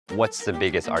What's the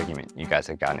biggest argument you guys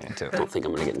have gotten into? I don't think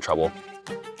I'm gonna get in trouble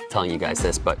telling you guys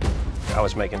this, but I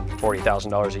was making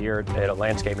 $40,000 a year at a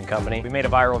landscaping company. We made a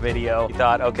viral video. We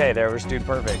thought, okay, there was Dude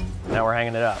Perfect. Now we're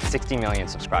hanging it up. 60 million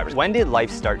subscribers. When did life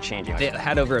start changing? It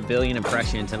had over 1 billion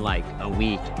impressions in like a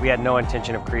week. We had no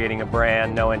intention of creating a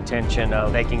brand, no intention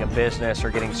of making a business or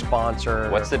getting sponsored.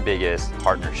 What's the biggest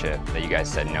partnership that you guys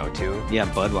said no to? Yeah,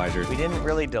 Budweiser. We didn't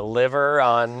really deliver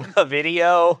on a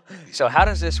video. So how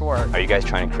does this work? Are you guys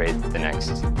trying to create the next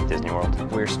Disney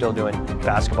World? We're still doing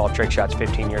basketball trick shots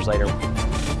 15 years later.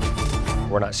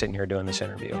 We're not sitting here doing this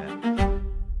interview.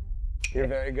 You're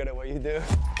very good at what you do.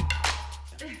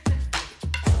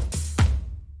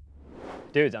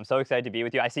 Dudes, I'm so excited to be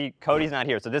with you. I see Cody's not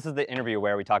here, so this is the interview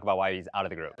where we talk about why he's out of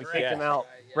the group. We kicked him out.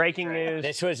 Breaking news.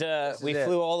 This was we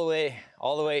flew all the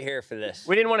way here for this.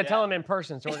 We didn't want to tell him in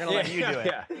person, so we're gonna let you do it.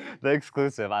 Yeah. The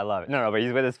exclusive, I love it. No, but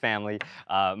he's with his family,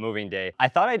 moving day. I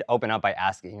thought I'd open up by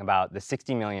asking about the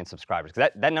 60 million subscribers,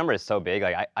 because that number is so big,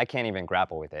 like I can't even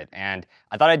grapple with it. And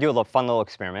I thought I'd do a fun little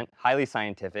experiment, highly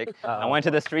scientific. I went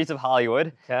to the streets of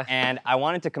Hollywood, and I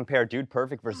wanted to compare Dude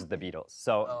Perfect versus the Beatles.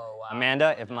 So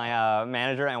Amanda, if my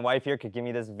manager and wife here could give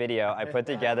me this video I put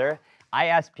together, I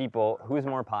asked people who's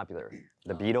more popular,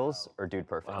 the Beatles or Dude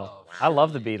Perfect? I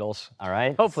love the Beatles. All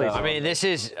right. Hopefully. I mean, this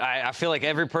is, I feel like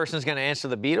every person's gonna answer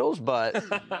the Beatles, but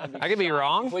I could be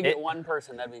wrong. if we get one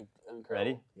person, that'd be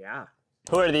incredible. Ready? Yeah.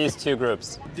 Who are these two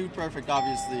groups? Dude Perfect,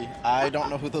 obviously. I don't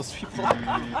know who those people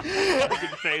are.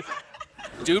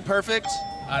 Dude Perfect?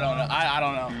 I don't know. I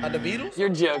don't know. The Beatles? You're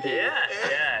joking.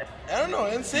 Yeah. I don't know.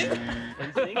 NSYNC?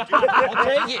 I'll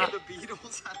take it. The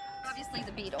Beatles? Obviously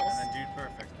the Beatles. And Dude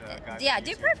Perfect. Yeah,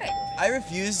 Dude Perfect. I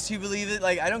refuse to believe it.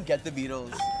 Like, I don't get the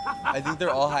Beatles. I think they're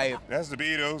all hype. That's the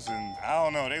Beatles, and I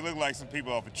don't know, they look like some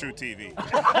people off of True TV.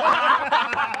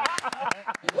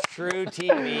 True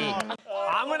TV.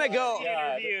 I'm gonna go.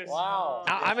 Wow.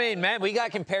 I mean, man, we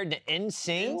got compared to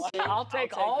NSYNC. I'll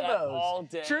take all all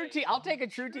those. day. I'll take a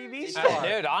true TV star.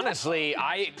 Dude, honestly,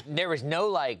 there was no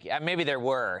like, maybe there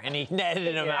were, and he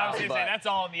edited them out. But, that's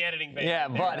all in the editing, baby. yeah,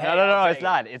 but hey, No, it's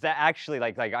not. It's actually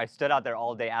like I stood out there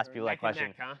all day, asked people that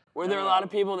question. Were there a lot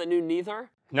of people that knew neither?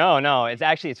 No,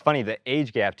 it's funny, the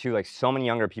age gap too, like so many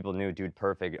younger people knew Dude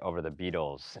Perfect over the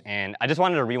Beatles. And I just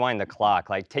wanted to rewind the clock,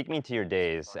 like take me to your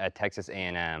days at Texas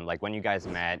A&M, like when you guys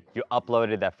met, you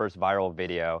uploaded that first viral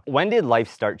video. When did life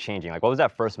start changing? Like what was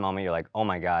that first moment you're like, oh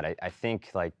my God, I think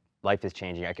like life is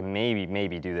changing, I can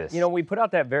maybe do this. You know, we put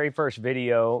out that very first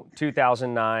video,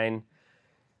 2009.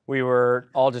 We were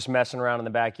all just messing around in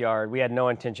the backyard. We had no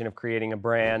intention of creating a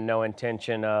brand, no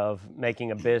intention of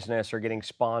making a business or getting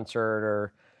sponsored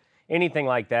or anything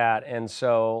like that. And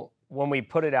so when we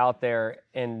put it out there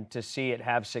and to see it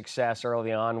have success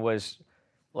early on was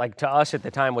like, to us at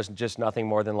the time was just nothing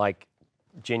more than like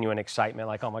genuine excitement.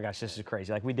 Like, oh my gosh, this is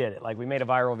crazy. Like we did it. Like we made a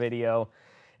viral video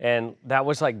and that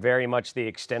was like very much the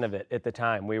extent of it at the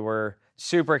time. We were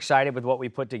super excited with what we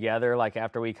put together. Like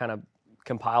after we kind of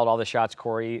compiled all the shots.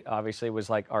 Cory obviously was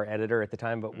like our editor at the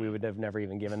time, but we would have never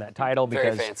even given that title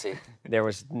because Very fancy. There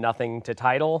was nothing to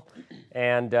title.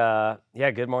 And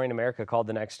yeah, Good Morning America called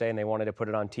the next day and they wanted to put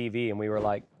it on TV and we were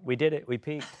like, we did it, we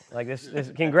peaked. Like this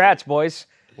congrats boys,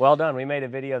 well done. We made a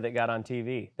video that got on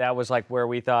TV. That was like where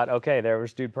we thought, okay, there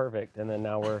was Dude Perfect. And then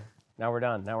now we're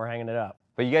done, now we're hanging it up.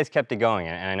 But you guys kept it going,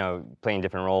 and I know playing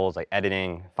different roles like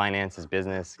editing, finances,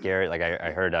 business, Garrett, like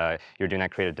I heard you were doing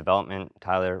that creative development,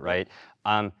 Tyler, right?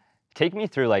 Take me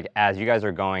through like, as you guys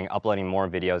are going, uploading more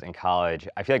videos in college,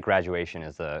 I feel like graduation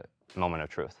is the moment of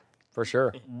truth. For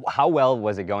sure. How well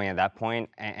was it going at that point,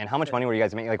 and how much money were you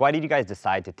guys making? Like, why did you guys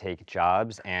decide to take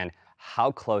jobs, and how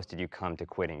close did you come to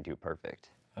quitting Dude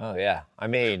Perfect? Oh yeah, I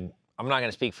mean, I'm not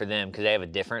gonna speak for them because they have a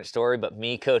different story, but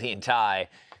me, Cody, and Ty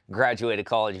graduated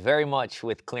college very much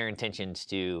with clear intentions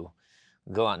to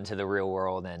go out into the real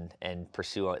world and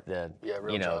pursue the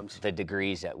jobs. the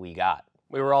degrees that we got.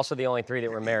 We were also the only three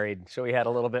that were married, so we had a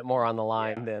little bit more on the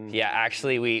line than. Yeah,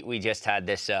 actually, we just had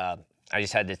this. I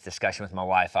just had this discussion with my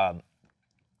wife.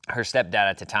 Her stepdad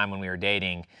at the time when we were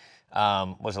dating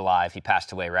was alive. He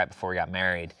passed away right before we got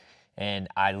married, and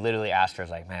I literally asked her, I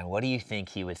was like, "Man, what do you think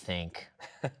he would think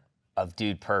of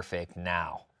Dude Perfect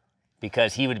now?"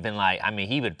 Because he would have been like, I mean,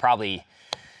 he would probably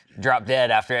drop dead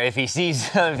after if he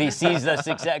sees the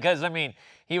success. Because I mean,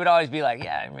 he would always be like,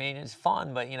 yeah, I mean, it's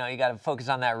fun, but you know, you got to focus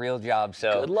on that real job.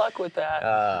 So good luck with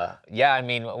that. Yeah, I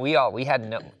mean, we had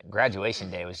no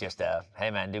graduation day was just hey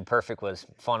man, Dude Perfect was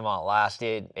fun while it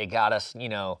lasted. It got us, you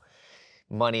know,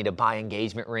 money to buy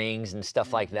engagement rings and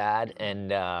stuff like that.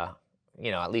 And you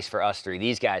know, at least for us three,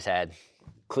 these guys had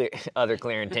other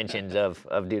clear intentions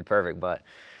of Dude Perfect, but.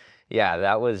 Yeah,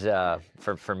 that was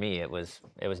for me. It was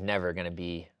never gonna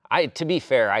be. To be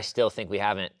fair, I still think we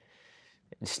haven't.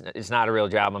 It's not a real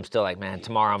job. I'm still like, man,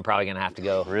 tomorrow I'm probably gonna have to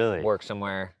go work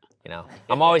somewhere. You know,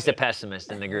 I'm always the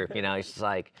pessimist in the group. You know, it's just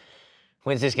like,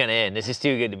 when's this gonna end? This is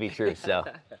too good to be true. So,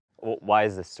 Well, why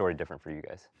is this story different for you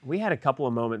guys? We had a couple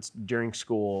of moments during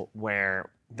school where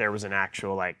there was an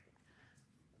actual like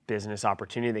business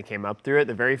opportunity that came up through it.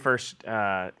 The very first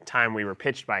time we were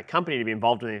pitched by a company to be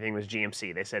involved with anything was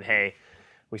GMC. They said, hey,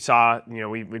 we saw, you know,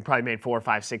 we'd probably made 4,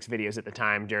 5, 6 videos at the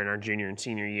time during our junior and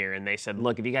senior year. And they said,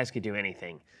 look, if you guys could do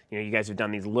anything, you know, you guys have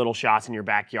done these little shots in your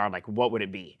backyard, like what would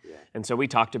it be? Yeah. And so we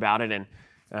talked about it and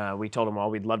we told them, well,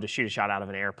 we'd love to shoot a shot out of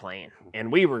an airplane. And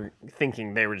we were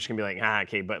thinking they were just gonna be like,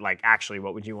 okay, but like actually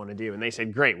what would you want to do? And they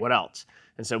said, great, what else?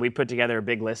 And so we put together a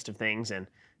big list of things and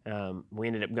we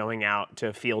ended up going out to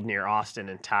a field near Austin,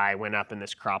 and Ty went up in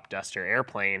this crop duster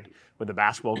airplane with a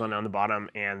basketball gun on the bottom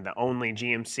and the only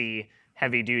GMC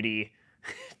heavy-duty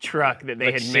truck that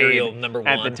they had made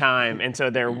at the time. And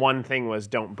so their one thing was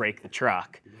don't break the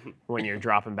truck when you're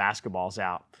dropping basketballs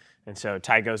out. And so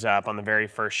Ty goes up on the very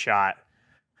first shot,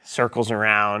 circles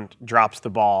around, drops the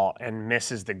ball, and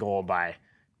misses the goal by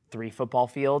 3 football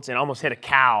fields and almost hit a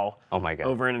cow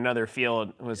over in another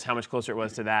field was how much closer it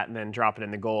was to that, and then drop it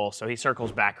in the goal. So he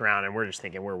circles back around and we're just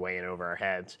thinking we're way in over our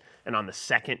heads. And on the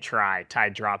second try, Ty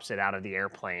drops it out of the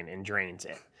airplane and drains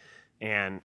it.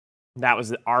 And that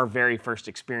was our very first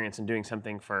experience in doing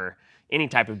something for any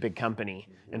type of big company.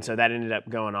 And so that ended up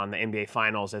going on the NBA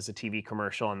Finals as a TV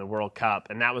commercial and the World Cup.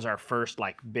 And that was our first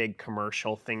like big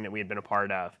commercial thing that we had been a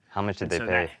part of. How much did they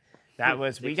pay? That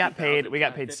was, we got paid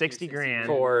 $60,000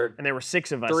 for, and there were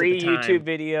 6 of us 3 at the time. YouTube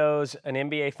videos, an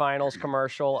NBA Finals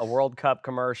commercial, a World Cup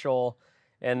commercial,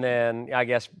 and then I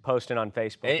guess posting on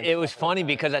Facebook. It was funny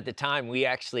because at the time we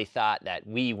actually thought that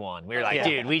we won. We were like,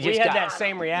 dude, we had got that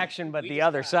same reaction, but the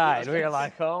other side. We were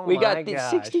like, oh we my got the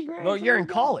gosh. $60,000. Well, you're in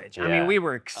college. I mean, we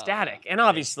were ecstatic. And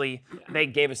obviously, they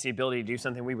gave us the ability to do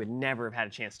something we would never have had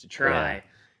a chance to try. Yeah.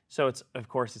 So of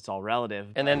course, it's all relative.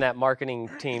 And then that marketing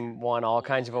team won all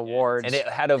kinds of awards. And it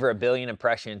had over 1 billion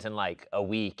impressions in like a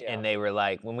week. And they were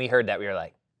like, when we heard that, we were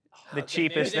like, the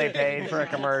cheapest they paid for a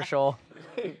commercial.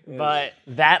 But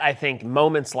that, I think,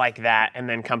 moments like that, and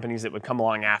then companies that would come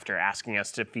along after asking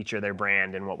us to feature their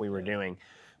brand and what we were doing,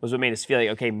 was what made us feel like,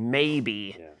 okay,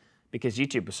 maybe, because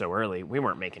YouTube was so early, we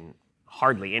weren't making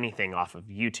hardly anything off of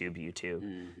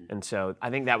YouTube. And so I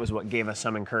think that was what gave us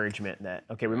some encouragement that,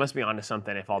 okay, we must be onto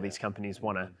something if all these companies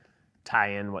want to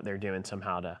tie in what they're doing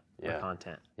somehow to our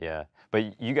content. Yeah,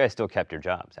 but you guys still kept your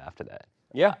jobs after that.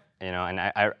 Yeah. You know, and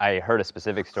I heard a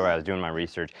specific story. I was doing my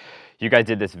research. You guys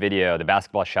did this video, the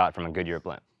basketball shot from a Goodyear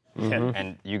blimp.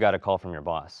 And you got a call from your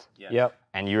boss. Yep.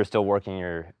 And you were still working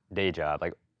your day job.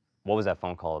 Like, what was that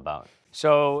phone call about?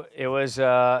 So it was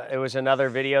another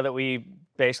video that we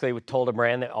basically told a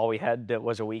brand that all we had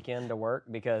was a weekend to work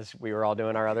because we were all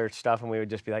doing our other stuff, and we would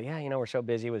just be like, yeah, you know, we're so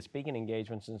busy with speaking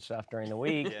engagements and stuff during the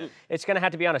week. It's going to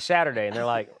have to be on a Saturday. And they're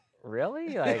like,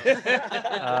 really? Like,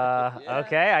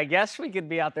 okay, I guess we could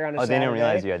be out there on a Saturday. Oh, they didn't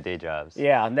realize you had day jobs.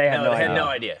 Yeah, they had no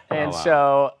idea. And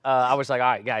so I was like, all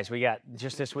right, guys, we got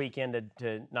just this weekend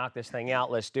to knock this thing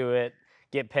out. Let's do it,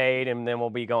 get paid, and then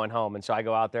we'll be going home. And so I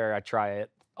go out there, I try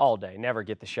it all day, never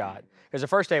get the shot. Because the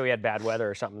first day we had bad weather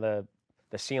or something, the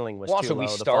ceiling was too low. Also, we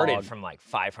started from like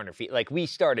 500 feet. Like, we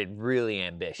started really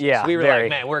ambitious. Yeah, we were like,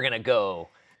 man, we're going to go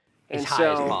as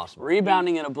high as possible.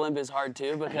 Rebounding in a blimp is hard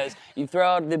too because you throw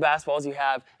out the basketballs you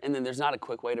have, and then there's not a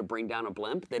quick way to bring down a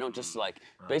blimp. They don't just like,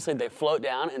 basically they float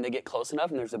down and they get close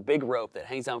enough, and there's a big rope that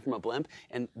hangs down from a blimp,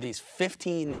 and these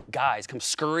 15 guys come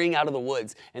scurrying out of the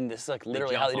woods, and this is like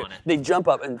literally how they do it. They jump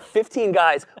up, and 15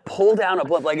 guys pull down a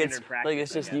blimp like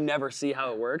it's just you never see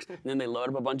how it works. And then they load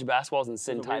up a bunch of basketballs and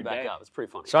sit and tie it back up. It's pretty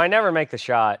funny. So I never make the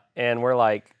shot, and we're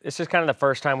like, this is kind of the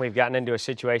first time we've gotten into a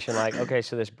situation like, okay,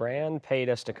 so this brand paid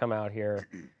us to come out here.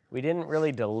 We didn't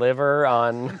really deliver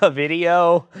on a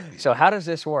video, so how does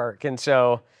this work? And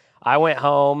so I went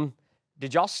home.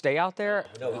 Did y'all stay out there?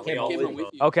 No, we came home with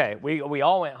you. Okay, we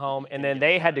all went home, and then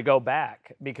they had to go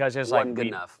back because it's like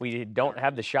enough. we don't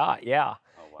have the shot,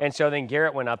 And so then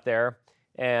Garrett went up there,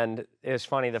 and it was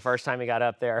funny, the first time he got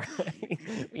up there,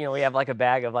 you know, we have like a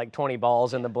bag of like 20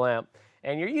 balls in the blimp,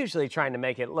 and you're usually trying to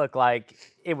make it look like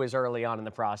it was early on in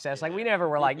the process. Like, we never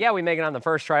were like, yeah, we make it on the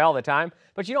first try all the time,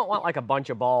 but you don't want like a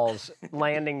bunch of balls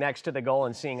landing next to the goal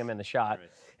and seeing them in the shot.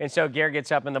 And so Garrett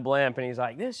gets up in the blimp and he's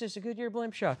like, this is a Goodyear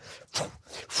blimp shot.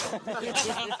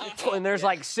 And there's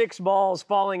like 6 balls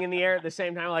falling in the air at the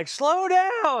same time. Like, slow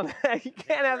down. You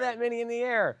can't have that many in the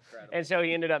air. Incredible. And so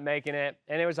he ended up making it.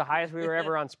 And it was the highest we were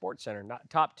ever on SportsCenter,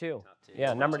 top 2.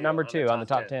 Yeah, number 2 on the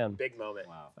top 10. Big moment.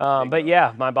 Wow. But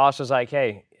yeah, my boss was like,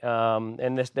 hey,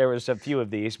 and there was a few of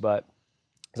these, but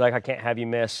he's like, I can't have you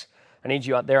miss. I need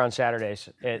you out there on Saturdays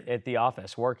at the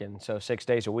office working, so 6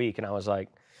 days a week. And I was like,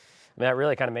 that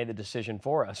really kind of made the decision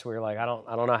for us. We were like, I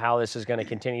don't know how this is going to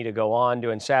continue to go on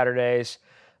doing Saturdays.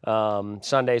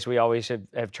 Sundays we always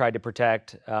have tried to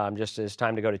protect just as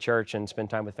time to go to church and spend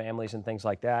time with families and things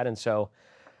like that. And so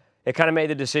it kind of made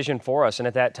the decision for us. And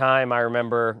at that time, I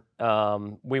remember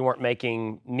we weren't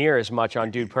making near as much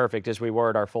on Dude Perfect as we were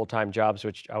at our full-time jobs,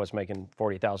 which I was making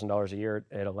 $40,000 a year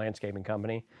at a landscaping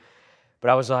company. But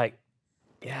I was like,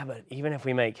 yeah, but even if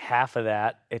we make half of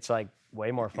that, it's like way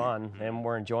more fun and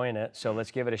we're enjoying it. So let's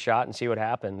give it a shot and see what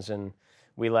happens. And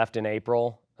we left in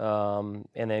April. And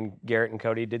then Garrett and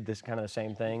Cody did this kind of the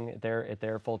same thing at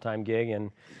their full-time gig. And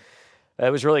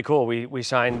it was really cool. We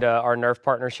signed our Nerf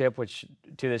partnership, which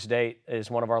to this date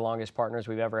is one of our longest partners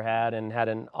we've ever had, and had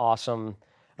an awesome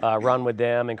run with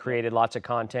them and created lots of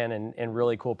content and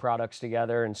really cool products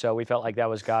together. And so we felt like that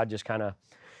was God just kind of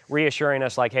reassuring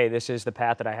us like, hey, this is the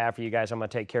path that I have for you guys. I'm going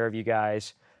to take care of you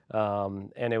guys.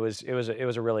 And it was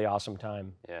a really awesome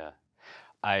time. Yeah.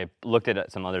 I looked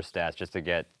at some other stats just to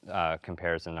get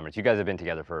comparison numbers. You guys have been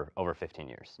together for over 15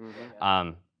 years.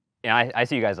 Mm-hmm. And I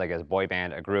see you guys like as a boy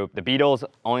band, a group. The Beatles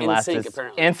only lasted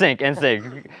in sync,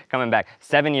 coming back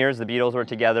 7 years. The Beatles were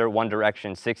together. One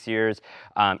Direction 6 years.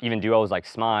 Even duos like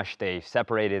Smosh, they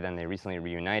separated and they recently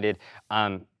reunited.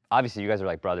 Obviously, you guys are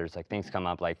like brothers. Like things come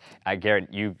up. Like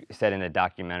Garrett, you said in the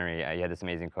documentary, you had this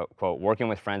amazing quote: "Working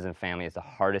with friends and family is the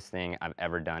hardest thing I've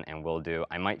ever done and will do.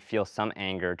 I might feel some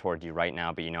anger toward you right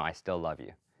now, but you know I still love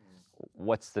you."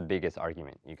 What's the biggest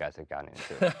argument you guys have gotten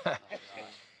into?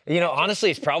 You know,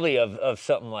 honestly, it's probably of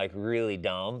something like really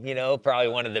dumb, you know, probably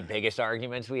one of the biggest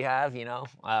arguments we have, you know.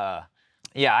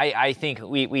 Yeah, I think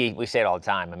we say it all the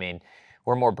time. I mean,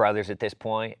 we're more brothers at this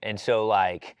point. And so,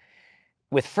 like,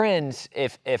 with friends,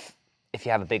 if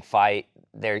you have a big fight,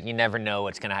 you never know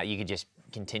what's going to happen. You could just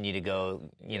continue to go,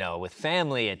 you know. With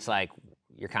family, it's like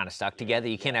you're kind of stuck together.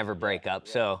 You can't ever break up.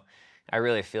 So I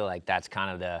really feel like that's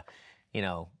kind of the, you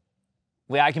know,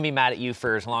 I can be mad at you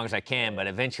for as long as I can, but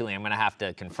eventually I'm going to have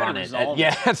to confront it.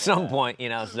 At some point, you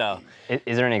know, so.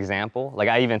 Is there an example? Like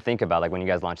I even think about like when you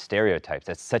guys launched Stereotypes,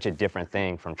 that's such a different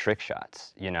thing from Trick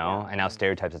Shots, you know? And now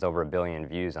Stereotypes has over 1 billion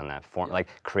views on that form. Like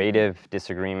creative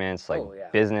disagreements, like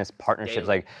business partnerships,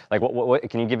 like what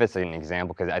can you give us an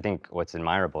example? Because I think what's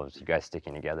admirable is you guys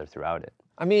sticking together throughout it.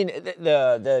 I mean,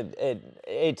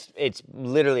 it's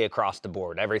literally across the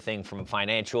board. Everything from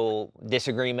financial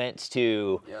disagreements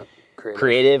to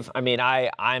creative. I mean,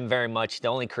 I'm very much, the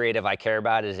only creative I care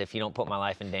about is if you don't put my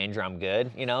life in danger, I'm good,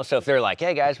 you know? So if they're like,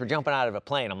 hey guys, we're jumping out of a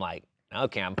plane, I'm like,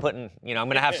 okay, I'm going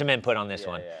to have some input on this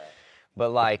one. Yeah.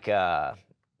 But like, I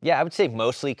would say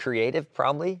mostly creative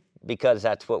probably, because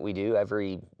that's what we do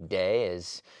every day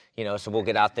is, you know, so we'll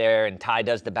get out there and Ty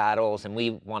does the battles and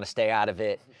we want to stay out of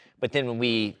it. But then when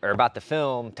we are about to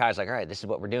film, Ty's like, all right, this is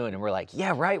what we're doing. And we're like,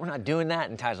 yeah, right, we're not doing that.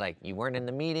 And Ty's like, you weren't in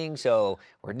the meeting, so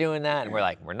we're doing that. And we're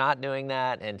like, we're not doing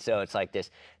that. And so it's like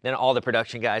this. Then all the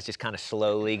production guys just kind of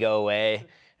slowly go away.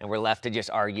 And we're left to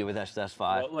just argue with us thus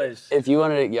far. If you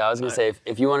wanted, I was going to say,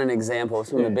 if you want an example of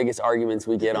some of the biggest arguments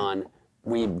we get on,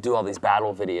 we do all these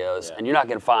battle videos, and you're not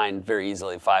going to find very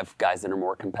easily 5 guys that are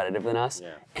more competitive than us.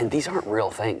 Yeah. And these aren't real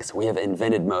things. We have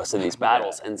invented most of these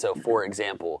battles. And so, for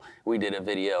example, we did a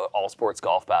video, all sports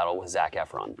golf battle with Zac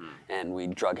Efron, and we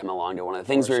drug him along to one of the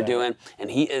things we were doing.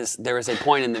 And there was a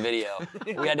point in the video,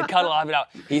 we had to cut a lot of it out.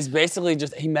 He's basically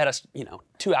he met us,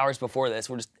 2 hours before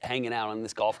this. We're just hanging out on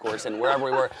this golf course and wherever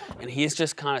we were, and he's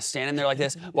just kind of standing there like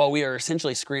this while we are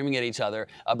essentially screaming at each other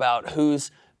about whose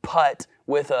putt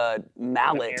with a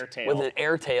mallet, with an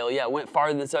air tail, went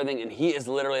farther than this other thing, and he is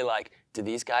literally like, do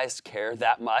these guys care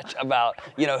that much about,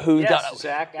 who got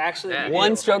Zach, actually,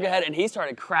 one stroke ahead? And he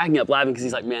started cracking up laughing because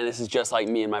he's like, man, this is just like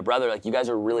me and my brother. Like, you guys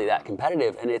are really that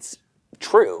competitive, and it's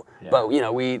true. Yeah. But,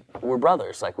 we're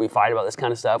brothers. Like, we fight about this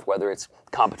kind of stuff, whether it's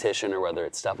competition or whether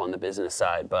it's stuff on the business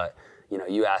side. But,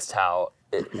 you asked how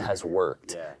it has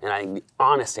worked. Yeah. And I think the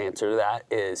honest answer to that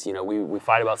is, we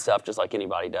fight about stuff just like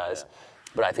anybody does. Yeah.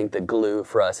 But I think the glue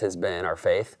for us has been our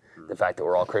faith, the fact that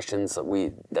we're all Christians.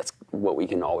 That's what we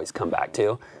can always come back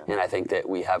to. And I think that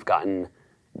we have gotten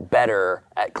better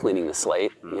at cleaning the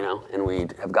slate, and we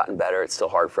have gotten better. It's still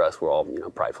hard for us. We're all,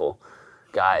 prideful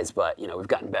guys, but you know, we've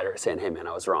gotten better at saying, hey man,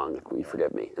 I was wrong, like, will you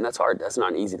forgive me? And that's hard. That's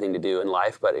not an easy thing to do in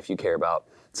life, but if you care about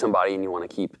somebody and you want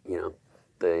to keep, you know,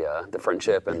 the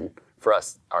friendship, and for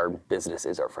us, our business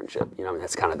is our friendship. You know, I mean,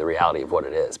 that's kind of the reality of what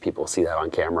it is. People see that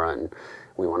on camera, and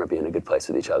we want to be in a good place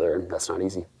with each other, and that's not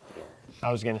easy.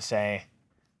 I was gonna say,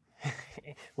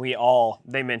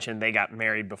 they mentioned they got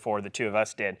married before the two of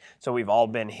us did. So we've all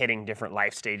been hitting different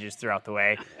life stages throughout the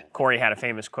way. Cory had a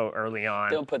famous quote early on.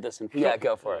 Don't put this in. Yeah,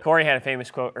 go for it. Cory had a famous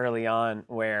quote early on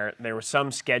where there was some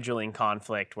scheduling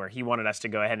conflict where he wanted us to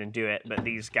go ahead and do it, but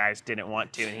these guys didn't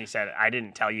want to. And he said, I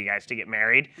didn't tell you guys to get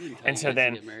married. And so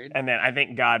then I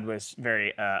think God was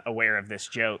very aware of this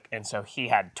joke. And so he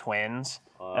had twins.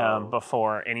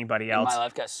 Before anybody else. My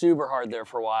life got super hard there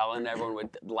for a while, and everyone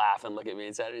would laugh and look at me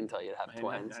and say, I didn't tell you to have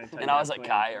twins. And I was like,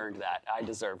 I earned that. I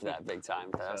deserved that big time.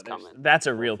 That was coming. That's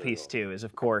a real piece too, is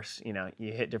of course, you know,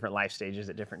 you hit different life stages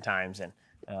at different times, and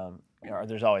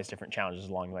there's always different challenges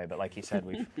along the way. But like you said,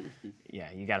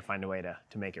 you got to find a way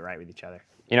to make it right with each other.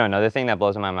 You know, another thing that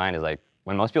blows my mind is like,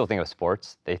 when most people think of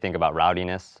sports, they think about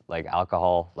rowdiness, like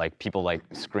alcohol, like people like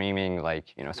screaming,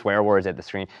 like, you know, swear words at the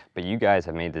screen. But you guys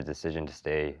have made the decision to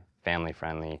stay family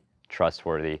friendly,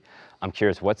 trustworthy. I'm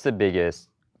curious, what's the biggest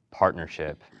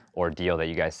partnership or deal that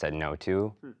you guys said no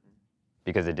to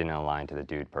because it didn't align to the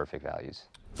Dude Perfect values?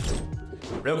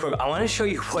 Real quick, I want to show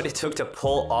you what it took to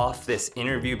pull off this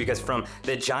interview, because from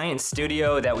the giant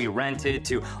studio that we rented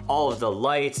to all of the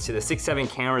lights to the 6-7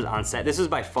 cameras on set, this was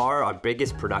by far our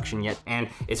biggest production yet, and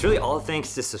it's really all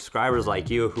thanks to subscribers like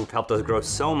you who've helped us grow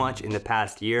so much in the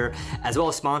past year, as well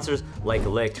as sponsors like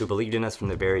Licked who believed in us from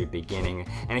the very beginning.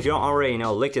 And if you don't already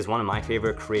know, Licked is one of my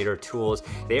favorite creator tools.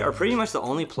 They are pretty much the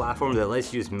only platform that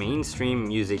lets you use mainstream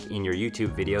music in your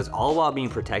YouTube videos, all while being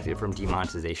protected from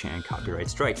demonetization and copyright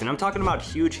strikes. And I'm talking about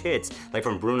huge hits like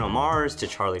from Bruno Mars to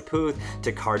Charlie Puth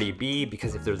to Cardi B,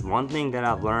 because if there's one thing that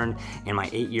I've learned in my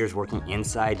 8 years working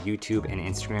inside YouTube and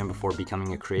Instagram before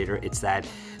becoming a creator, it's that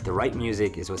the right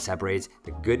music is what separates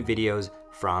the good videos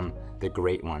from the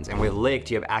great ones. And with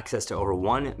Licked, you have access to over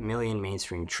 1 million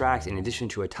mainstream tracks, in addition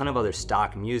to a ton of other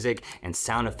stock music and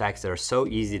sound effects that are so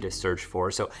easy to search for.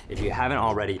 So if you haven't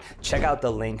already, check out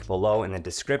the link below in the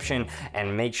description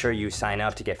and make sure you sign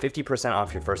up to get 50%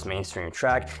 off your first mainstream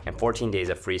track and 14 days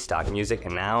of free stock music.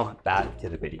 And now back to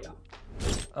the video.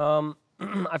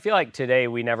 I feel like today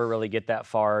we never really get that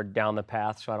far down the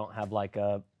path, so I don't have like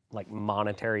a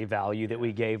monetary value that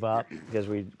we gave up, because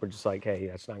we're just like, hey,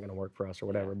 that's not gonna work for us or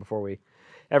whatever before we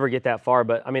ever get that far.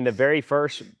 But I mean, the very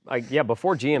first,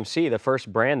 before GMC, the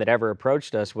first brand that ever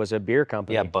approached us was a beer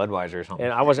company. Yeah, Budweiser or something.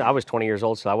 And I was 20 years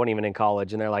old, so I wasn't even in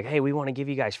college. And they're like, hey, we want to give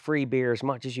you guys free beer as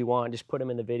much as you want. Just put them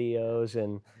in the videos.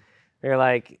 And they're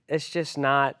like, it's just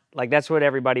not, like, that's what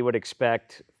everybody would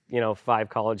expect, you know, 5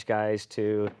 college guys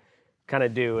to kind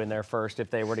of do in their first, if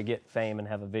they were to get fame and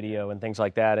have a video and things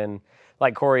like that. And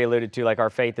like Cory alluded to, like, our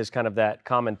faith is kind of that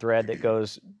common thread that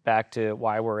goes back to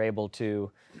why we're able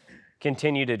to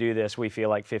continue to do this, we feel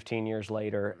like 15 years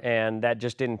later. And that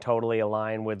just didn't totally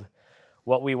align with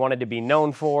what we wanted to be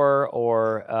known for,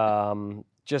 or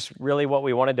just really what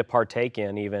we wanted to partake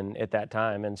in even at that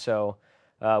time. And so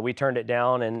we turned it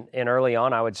down, and early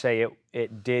on, I would say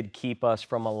it did keep us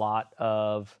from a lot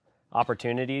of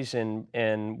opportunities,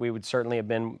 and we would certainly have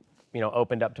been, you know,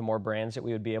 opened up to more brands that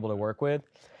we would be able to work with.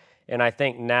 And I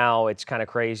think now it's kind of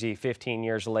crazy, 15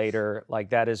 years later, like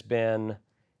that is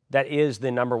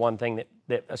the number one thing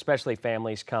that especially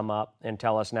families come up and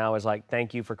tell us now is like,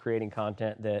 thank you for creating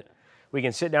content that we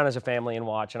can sit down as a family and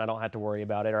watch, and I don't have to worry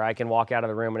about it. Or I can walk out of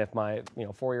the room, and if my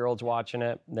 4-year-old's watching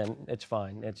it, then it's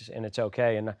fine. It's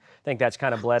okay. And I think that's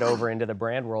kind of bled over into the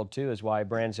brand world too, is why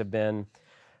brands have been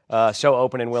so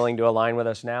open and willing to align with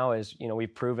us now. Is, you know,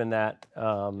 we've proven that,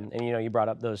 and you know, you brought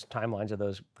up those timelines of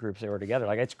those groups that were together.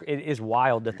 Like it is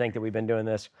wild to think that we've been doing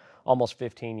this almost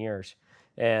 15 years,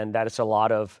 and that it's a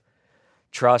lot of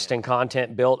trust and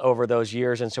content built over those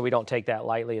years, and so we don't take that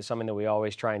lightly. It's something that we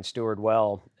always try and steward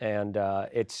well, and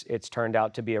it's turned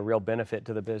out to be a real benefit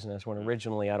to the business, when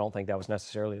originally I don't think that was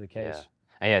necessarily the case. Yeah.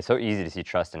 And yeah, it's so easy to see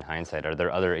trust in hindsight. Are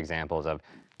there other examples of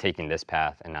taking this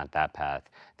path and not that path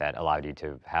that allowed you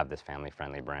to have this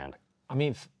family-friendly brand? I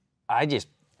mean, I just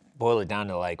boil it down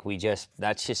to like,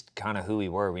 that's just kind of who we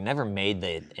were. We never made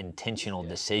the intentional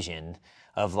decision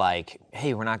of like,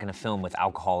 hey, we're not gonna film with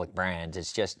alcoholic brands.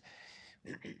 It's just,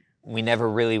 we never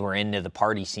really were into the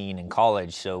party scene in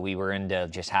college, so we were into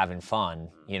just having fun,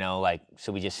 you know, like,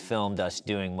 so we just filmed us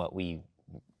doing what we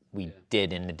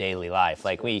did in the daily life.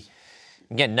 Like,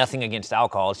 again, nothing against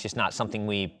alcohol, it's just not something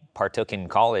we partook in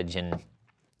college, and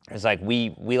it's like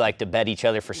we like to bet each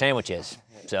other for sandwiches.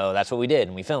 So that's what we did,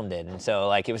 and we filmed it. And so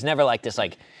like it was never like this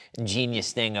like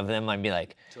genius thing of them. I'd be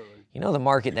like, you know, the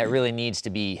market that really needs to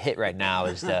be hit right now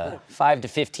is the 5 to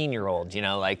 15-year-olds. You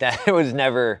know, like that. It was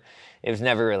never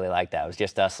really like that. It was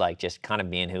just us like just kind of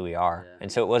being who we are.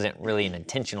 And so it wasn't really an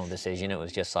intentional decision. It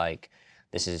was just like,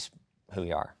 this is who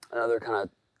we are.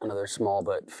 Another small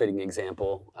but fitting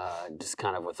example, just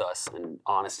kind of with us and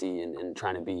honesty and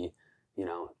trying to be, you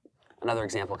know, another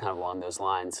example kind of along those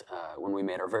lines. When we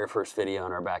made our very first video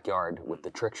in our backyard with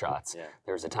the trick shots,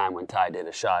 there was a time when Ty did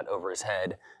a shot over his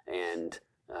head and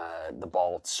the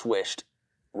ball swished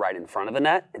right in front of the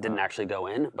net. It didn't actually go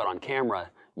in, but on camera,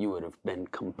 you would have been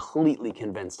completely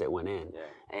convinced it went in.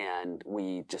 And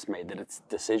we just made the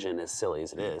decision, as silly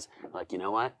as it is, like, you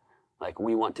know what? Like,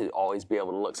 we want to always be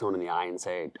able to look someone in the eye and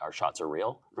say, our shots are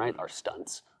real, right? Our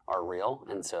stunts are real.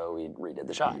 And so we redid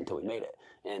the shot until we made it.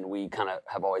 And we kind of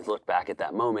have always looked back at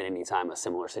that moment anytime a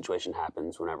similar situation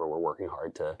happens, whenever we're working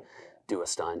hard to do a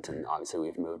stunt. And obviously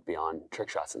we've moved beyond trick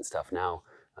shots and stuff now.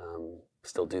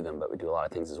 Still do them, but we do a lot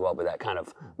of things as well. But that kind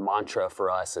of mantra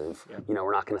for us of, you know,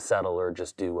 we're not going to settle or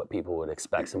just do what people would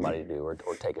expect somebody to do or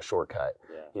take a shortcut.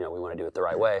 You know, we want to do it the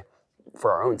right way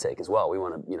for our own sake as well. We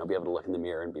want to, you know, be able to look in the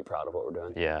mirror and be proud of what we're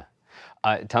doing. Yeah.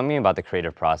 Tell me about the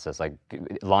creative process, like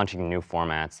launching new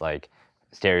formats like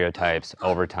stereotypes,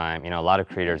 overtime. You know, a lot of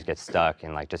creators get stuck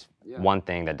in like just one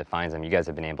thing that defines them. You guys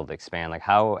have been able to expand. Like,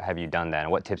 how have you done that?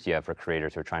 And what tips do you have for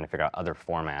creators who are trying to figure out other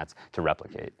formats to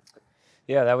replicate?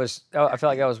 Yeah, I feel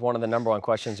like that was one of the #1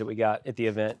 questions that we got at the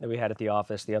event that we had at the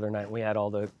office the other night. We had all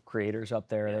the creators up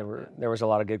there. There was a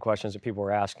lot of good questions that people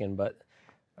were asking, but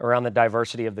around the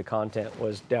diversity of the content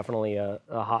was definitely a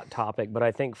hot topic. But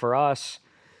I think for us,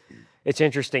 it's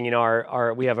interesting, you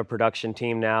know, we have a production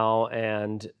team now,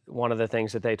 and one of the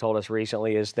things that they told us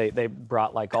recently is they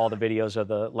brought like all the videos of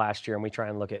the last year, and we try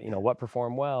and look at, you know, what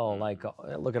performed well, like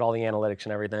look at all the analytics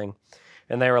and everything.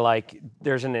 And they were like,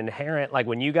 there's an inherent, like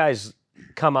when you guys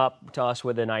come up to us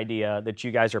with an idea that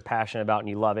you guys are passionate about and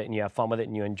you love it and you have fun with it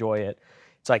and you enjoy it,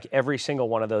 it's like every single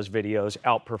one of those videos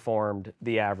outperformed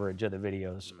the average of the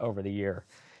videos over the year.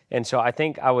 And so I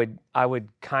think I would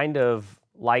kind of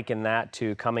liken that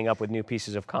to coming up with new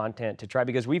pieces of content to try,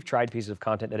 because we've tried pieces of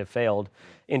content that have failed,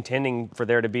 intending for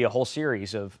there to be a whole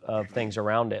series of things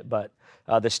around it. But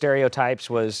the stereotypes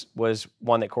was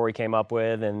one that Cory came up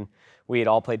with, and we had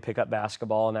all played pickup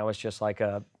basketball, and that was just like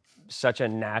such a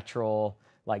natural,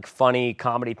 like funny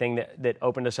comedy thing that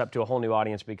opened us up to a whole new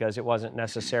audience, because it wasn't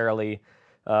necessarily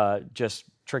just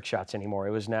trick shots anymore.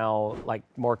 It was now like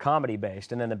more comedy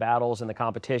based. And then the battles and the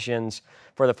competitions,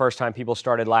 for the first time, people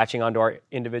started latching onto our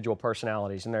individual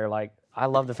personalities, and they're like, I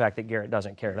love the fact that Garrett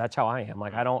doesn't care. That's how I am.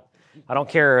 Like, I don't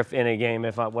care if in a game,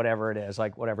 whatever it is,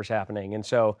 like whatever's happening. And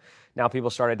so now people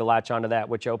started to latch onto that,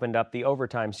 which opened up the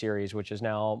overtime series, which is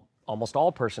now almost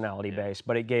all personality based,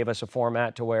 but it gave us a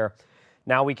format to where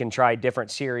now we can try different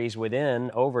series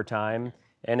within overtime.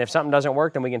 And if something doesn't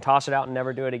work, then we can toss it out and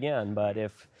never do it again. But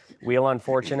if Wheel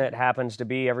Unfortunate happens to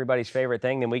be everybody's favorite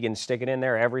thing, then we can stick it in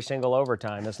there every single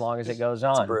overtime as long as it goes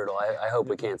on. It's brutal. I hope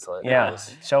we cancel it. Yeah,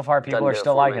 so far people are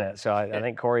still liking it. So I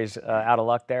think Cory's out of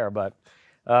luck there. But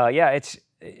yeah,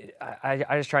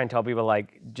 I just try and tell people,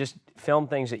 like, just film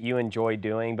things that you enjoy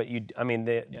doing. But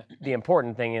the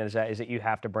important thing is that you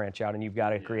have to branch out, and you've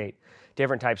got to create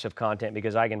different types of content,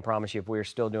 because I can promise you, if we're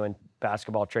still doing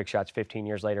basketball trick shots 15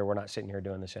 years later, we're not sitting here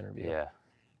doing this interview.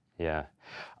 Yeah.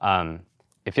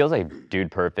 It feels like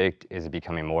Dude Perfect is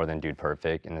becoming more than Dude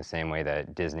Perfect, in the same way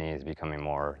that Disney is becoming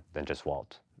more than just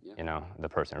Walt, you know, the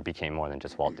person, or became more than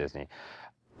just Walt Disney.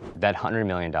 That $100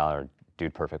 million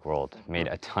Dude Perfect world made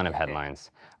a ton of headlines.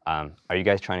 Are you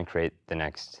guys trying to create the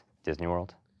next Disney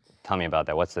World? Tell me about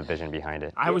that. What's the vision behind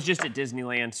it? I was just at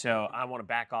Disneyland, so I want to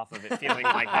back off of it feeling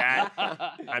like that.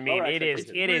 I mean,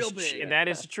 that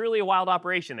is truly a wild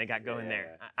operation they got going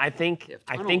there. I think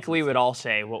we would all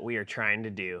say what we are trying to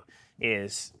do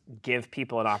is give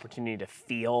people an opportunity to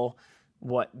feel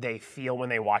what they feel when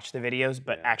they watch the videos,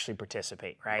 but actually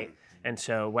participate, right? And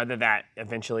so whether that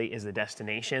eventually is the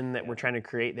destination that we're trying to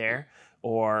create there,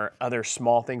 or other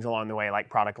small things along the way, like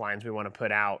product lines we want to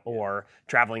put out, or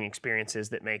traveling experiences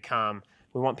that may come,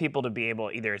 we want people to be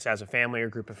able, either it's as a family or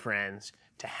group of friends,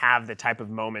 to have the type of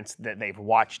moments that they've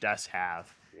watched us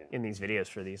have in these videos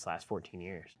for these last 14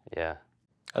 years. Yeah.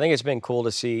 I think it's been cool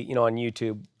to see, you know, on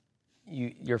YouTube,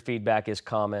 your feedback is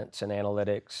comments and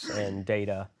analytics and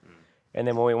data. And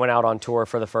then when we went out on tour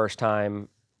for the first time,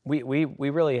 we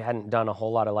really hadn't done a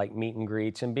whole lot of like meet and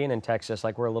greets, and being in Texas,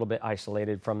 like, we're a little bit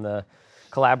isolated from the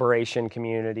collaboration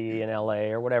community in LA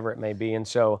or whatever it may be. And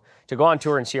so to go on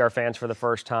tour and see our fans for the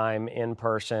first time in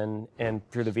person and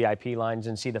through the VIP lines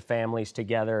and see the families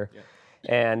together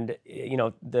And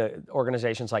the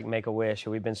organizations like Make-A-Wish,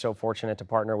 who we've been so fortunate to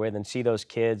partner with, and see those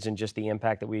kids and just the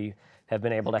impact that we have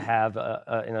been able to have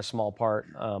in a small part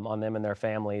on them and their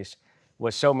families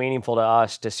was so meaningful to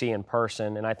us to see in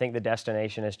person. And I think the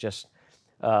destination is just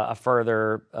a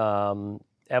further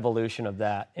evolution of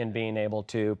that, in being able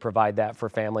to provide that for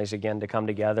families again to come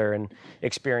together and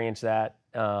experience that,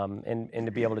 and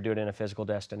to be able to do it in a physical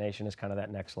destination is kind of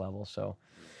that next level. So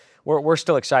we're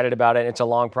still excited about it. It's a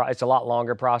lot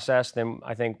longer process than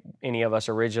I think any of us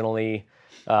originally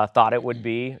thought it would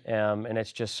be, and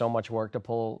it's just so much work to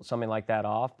pull something like that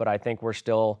off. But I think we're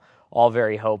still all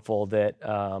very hopeful that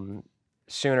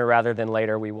sooner rather than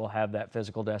later we will have that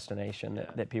physical destination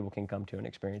that people can come to and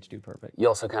experience Dude Perfect. You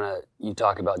also you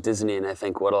talk about Disney, and I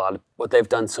think what they've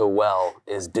done so well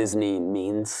is Disney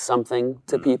means something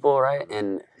to people, right?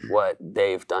 And what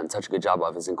they've done such a good job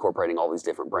of is incorporating all these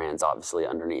different brands, obviously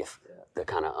underneath the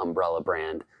kind of umbrella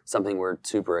brand. Something we're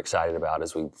super excited about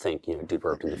as we think, Dude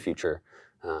Perfect in the future,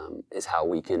 is how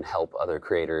we can help other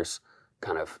creators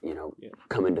kind of,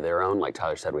 come into their own. Like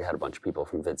Tyler said, we had a bunch of people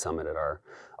from Vid Summit at our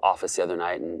office the other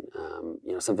night, and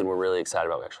something we're really excited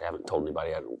about. We actually haven't told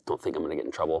anybody. I don't think I'm going to get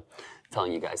in trouble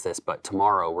telling you guys this, but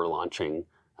tomorrow we're launching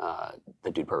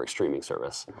the Dude Perfect streaming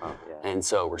service. Wow. Yeah. And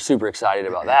so we're super excited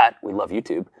about that. We love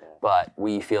YouTube, but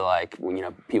we feel like when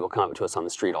people come up to us on the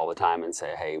street all the time and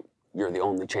say, hey, you're the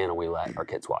only channel we let our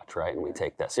kids watch, right? And we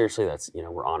take that seriously. That's,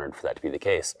 we're honored for that to be the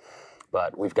case.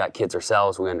 But we've got kids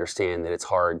ourselves. We understand that it's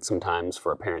hard sometimes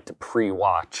for a parent to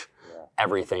pre-watch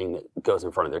everything that goes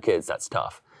in front of their kids. That's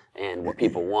tough. And what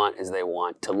people want is they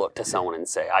want to look to someone and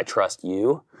say, I trust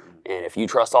you. And if you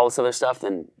trust all this other stuff,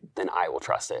 then I will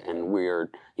trust it. And we're,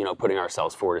 putting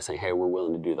ourselves forward to saying, hey, we're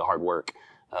willing to do the hard work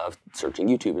of searching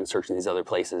YouTube and searching these other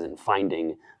places and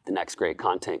finding the next great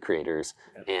content creators.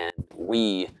 And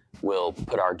we will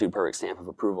put our Dude Perfect stamp of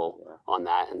approval on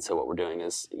that. And so what we're doing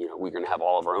is, we're going to have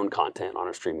all of our own content on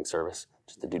our streaming service,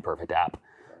 just the Dude Perfect app,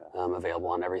 available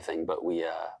on everything. But we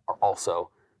are also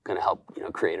going to help,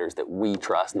 creators that we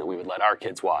trust and that we would let our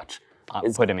kids watch.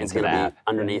 Put them into that.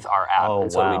 Underneath our app. Oh,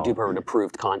 and so wow. we do Perfect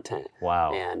approved content.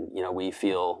 Wow. And, we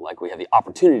feel like we have the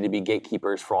opportunity to be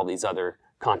gatekeepers for all these other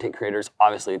content creators.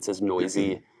 Obviously, it's as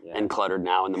noisy and cluttered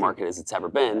now in the market as it's ever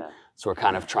been. So we're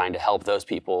kind of trying to help those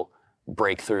people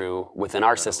break through within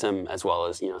our system, as well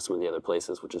as some of the other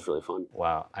places, which is really fun.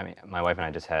 Wow. I mean, my wife and I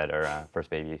just had our first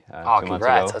baby 2 congrats. months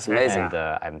ago. That's amazing. And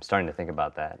I'm starting to think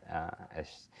about that as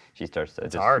she starts to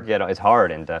it's hard. It's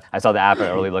hard. And I saw the app and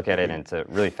early look at it, and it's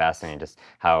really fascinating just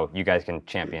how you guys can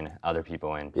champion other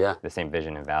people and the same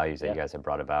vision and values that you guys have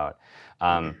brought about.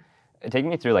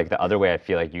 Taking me through the other way I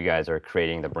feel like you guys are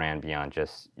creating the brand beyond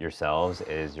just yourselves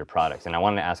is your products. And I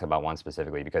wanted to ask about one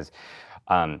specifically because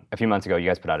a few months ago you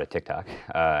guys put out a TikTok,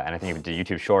 and I think you did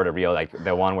YouTube short or reel, like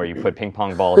the one where you put ping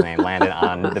pong balls and they landed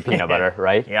on the peanut butter,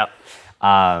 right? Yep.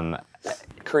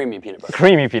 Creamy peanut butter.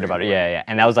 Creamy peanut butter, yeah.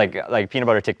 And that was like peanut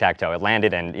butter tic-tac-toe. It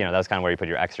landed, and that was kind of where you put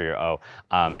your X or your O.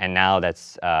 And now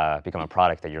that's become a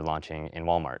product that you're launching in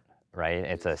Walmart. Right?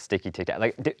 It's a sticky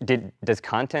tic-tac. Does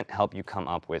content help you come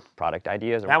up with product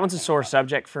ideas? That one's a sore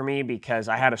subject for me because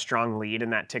I had a strong lead in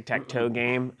that tic-tac-toe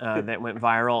game that went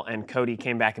viral, and Cody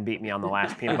came back and beat me on the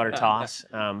last peanut butter toss.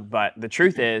 But the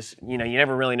truth is, you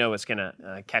never really know what's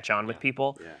gonna catch on with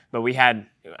people. Yeah. But we had,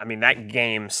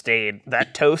 that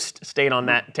toast stayed on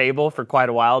that table for quite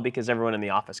a while because everyone in the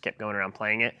office kept going around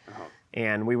playing it. Uh-huh.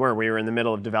 And we were in the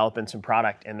middle of developing some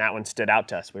product, and that one stood out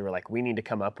to us. We were like, we need to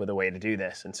come up with a way to do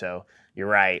this. And so you're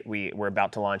right, we're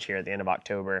about to launch here at the end of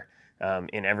October.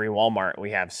 In every Walmart, we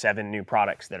have 7 new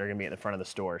products that are gonna be at the front of the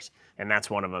stores. And that's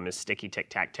one of them is Sticky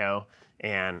Tic-Tac-Toe,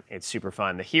 and it's super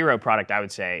fun. The hero product, I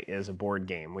would say, is a board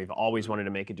game. We've always wanted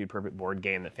to make a Dude Perfect board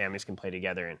game that families can play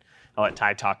together. And I'll let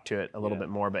Ty talk to it a little bit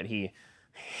more, but he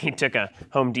took a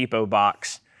Home Depot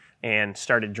box and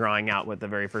started drawing out what the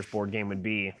very first board game would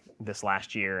be this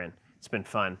last year, and it's been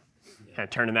fun kind of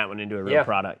turning that one into a real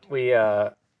product. We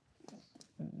the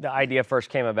idea first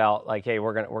came about hey,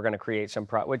 we're gonna create some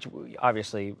which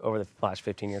obviously over the last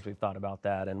 15 years we've thought about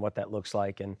that and what that looks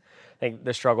like, and I think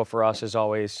the struggle for us is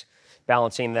always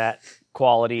balancing that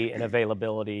quality and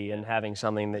availability and having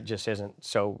something that just isn't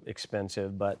so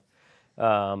expensive. But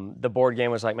the board game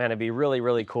was like, man, it'd be really,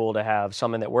 really cool to have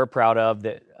something that we're proud of.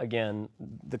 That again,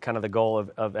 the kind of the goal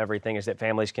of everything is that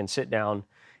families can sit down,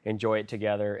 enjoy it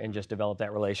together, and just develop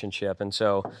that relationship. And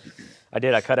so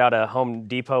I cut out a Home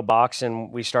Depot box,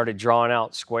 and we started drawing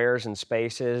out squares and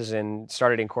spaces and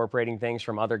started incorporating things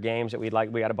from other games that we'd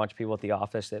like. We had a bunch of people at the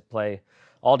office that play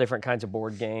all different kinds of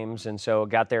board games, and so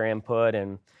got their input,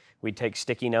 and we'd take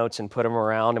sticky notes and put them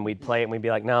around, and we'd play it, and we'd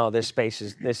be like, no, this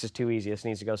is too easy. This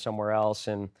needs to go somewhere else.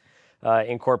 And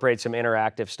incorporate some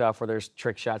interactive stuff where there's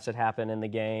trick shots that happen in the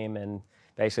game, and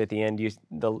basically at the end you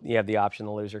have the option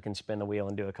the loser can spin the wheel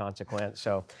and do a consequence.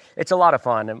 So it's a lot of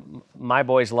fun. And my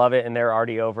boys love it, and they're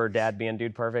already over Dad being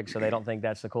Dude Perfect, so they don't think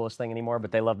that's the coolest thing anymore,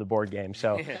 but they love the board game.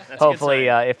 So hopefully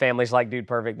if families like Dude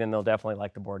Perfect, then they'll definitely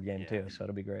like the board game too, so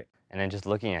it'll be great. And then just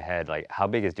looking ahead, like how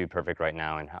big is Dude Perfect right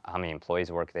now, and how many employees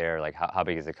work there? Like how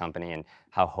big is the company, and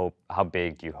how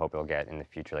big do you hope it'll get in the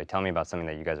future? Like tell me about something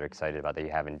that you guys are excited about that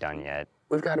you haven't done yet.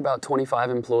 We've got about 25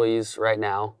 employees right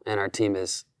now, and our team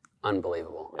is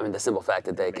unbelievable. I mean, the simple fact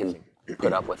that they can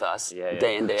put up with us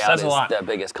day in, day out is the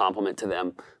biggest compliment to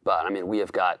them. But I mean, we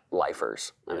have got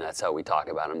lifers. I mean, that's how we talk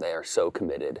about them. They are so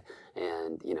committed,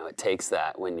 and you know, it takes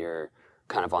that when you're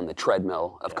kind of on the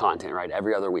treadmill of content, right?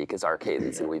 Every other week is our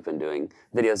cadence, and we've been doing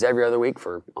videos every other week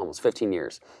for almost 15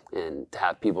 years. And to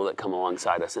have people that come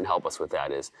alongside us and help us with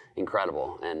that is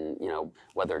incredible. And you know,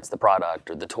 whether it's the product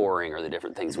or the touring or the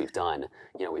different things we've done,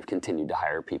 you know, we've continued to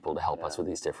hire people to help us with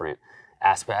these different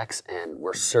aspects, and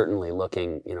we're certainly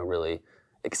looking, you know, really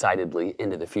excitedly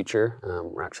into the future.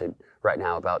 We're actually right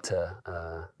now about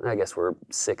to, I guess we're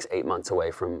 6-8 months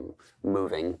away from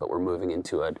moving, but we're moving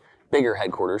into a bigger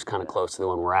headquarters, kind of close to the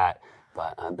one we're at,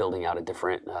 but building out a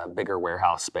different, bigger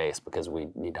warehouse space because we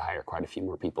need to hire quite a few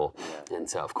more people. And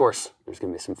so, of course, there's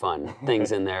going to be some fun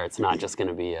things in there. It's not just going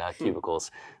to be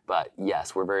cubicles. But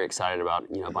yes, we're very excited about,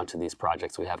 you know, a bunch of these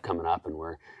projects we have coming up, and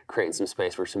we're creating some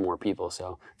space for some more people.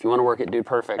 So if you want to work at Dude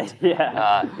Perfect,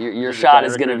 your shot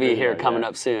is going to be here coming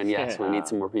up soon. Yes, we need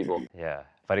some more people. Yeah.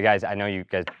 But guys, I know you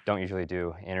guys don't usually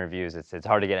do interviews. It's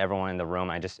hard to get everyone in the room.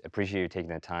 I just appreciate you taking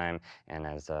the time. And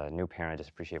as a new parent, I just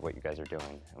appreciate what you guys are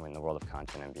doing in the world of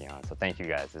content and beyond. So thank you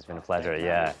guys. It's been a pleasure.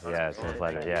 Yeah, it's been a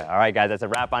pleasure. Yeah. All right, guys, that's a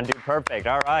wrap on Dude Perfect.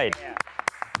 All right.